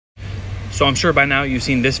So I'm sure by now you've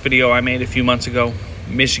seen this video I made a few months ago.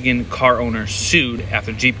 Michigan car owner sued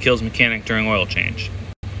after Jeep kills mechanic during oil change.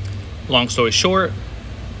 Long story short,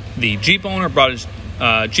 the Jeep owner brought his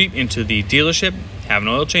Jeep into the dealership, have an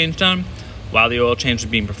oil change done. While the oil change was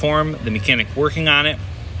being performed, the mechanic working on it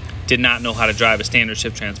did not know how to drive a standard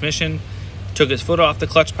shift transmission, took his foot off the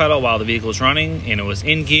clutch pedal while the vehicle was running, and it was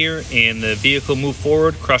in gear, and the vehicle moved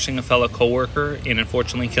forward, crushing a fellow co-worker and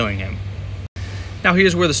unfortunately killing him. Now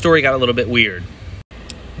here's where the story got a little bit weird.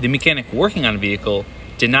 The mechanic working on the vehicle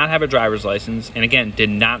did not have a driver's license, and again, did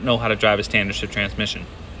not know how to drive a standard shift transmission.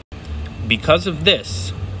 Because of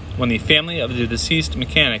this, when the family of the deceased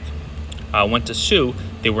mechanic went to sue,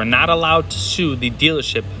 they were not allowed to sue the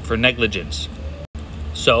dealership for negligence.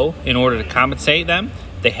 So, in order to compensate them,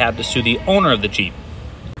 they had to sue the owner of the Jeep.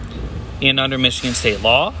 And under Michigan state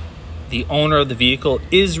law, the owner of the vehicle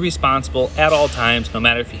is responsible at all times, no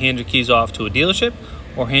matter if you hand your keys off to a dealership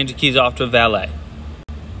or hand your keys off to a valet.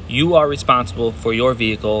 You are responsible for your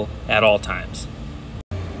vehicle at all times.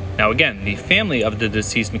 Now again, the family of the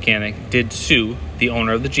deceased mechanic did sue the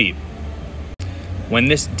owner of the Jeep. When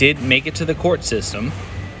this did make it to the court system,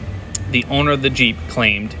 the owner of the Jeep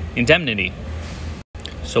claimed indemnity.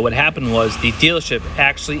 So what happened was the dealership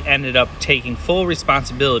actually ended up taking full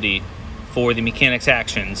responsibility for the mechanic's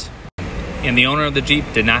actions, and the owner of the Jeep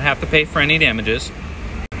did not have to pay for any damages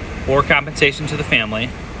or compensation to the family.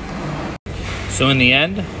 So in the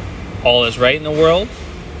end, all is right in the world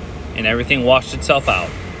and everything washed itself out.